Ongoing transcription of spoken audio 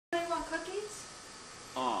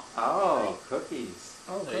Oh, cookies.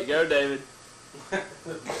 Oh, there you go, David. David.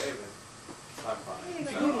 I'm fine.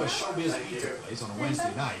 If you go to a showbiz pizza place on a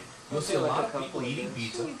Wednesday night, you'll see a lot of people eating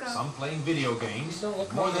pizza, some playing video games,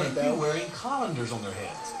 more than a few wearing colanders on their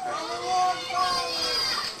heads.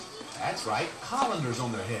 That's right, colanders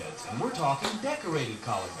on their heads, and we're talking decorated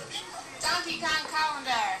colanders. Donkey Kong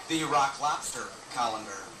Colander. The Rock Lobster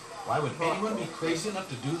Colander. Why would anyone be crazy enough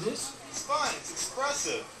to do this? It's fun. It's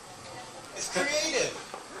expressive. It's creative.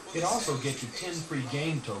 It also gets you 10 free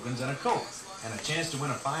game tokens and a Coke, and a chance to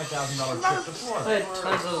win a $5,000 trip to Florida. I had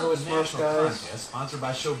tons of those A Smurf national guys. contest sponsored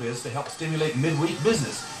by Showbiz to help stimulate midweek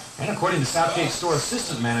business. And according to Southgate store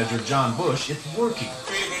assistant manager John Bush, it's working.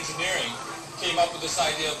 Creative engineering came up with this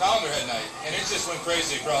idea of Colander Head Night, and it just went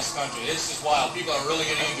crazy across the country. It's just wild. People are really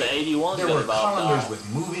getting into The it. 81 There got were about colanders that. with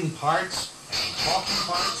moving parts and talking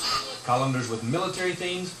parts, colanders with military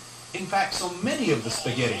themes. In fact, so many of the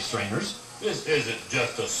spaghetti strainers. This isn't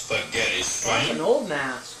just a spaghetti That's an strain. old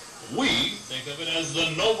mask. We think of it as the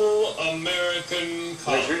noble American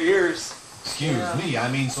Where's your colander. ears? Excuse me, I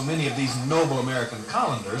mean so many of these noble American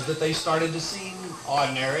colanders that they started to seem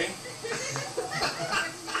Ordinary.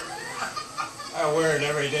 I wear it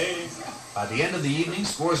every day. By the end of the evening,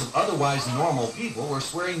 scores of otherwise normal people were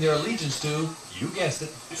swearing their allegiance to, you guessed it,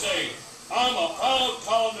 You say, I'm a proud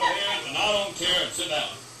colander head and I don't care, sit down.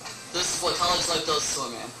 This is what college life does to a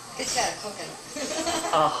man. It's got a cooking.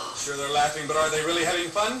 Sure they're laughing, but are they really having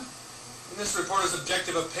fun? In this reporter's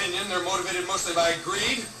objective opinion, they're motivated mostly by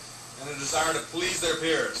greed and a desire to please their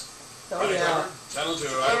peers. Oh, Right, yeah. Trevor? Channel 2,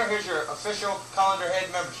 Trevor, right? here's your official Colander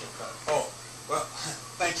Head membership card. Oh, well,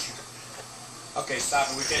 thank you. Okay, stop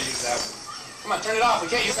it. We can't use that one. Come on, turn it off. We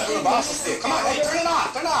can't use that one. The boss will see it. Come on, hey, turn it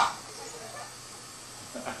off. Turn it off.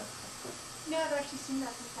 No, I've actually seen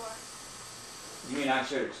that before. You mean I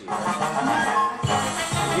showed it to you?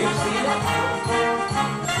 You've seen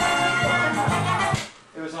it?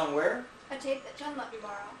 It was on where? A tape that Jen let me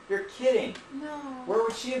borrow. You're kidding. No. Where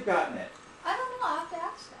would she have gotten it? I don't know. I'll have to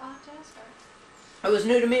ask her. It was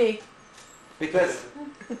new to me. Because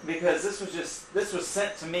this was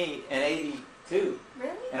sent to me in '82,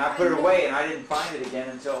 Really? and I put it away and I didn't find it again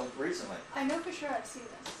until recently. I know for sure I've seen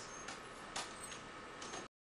this.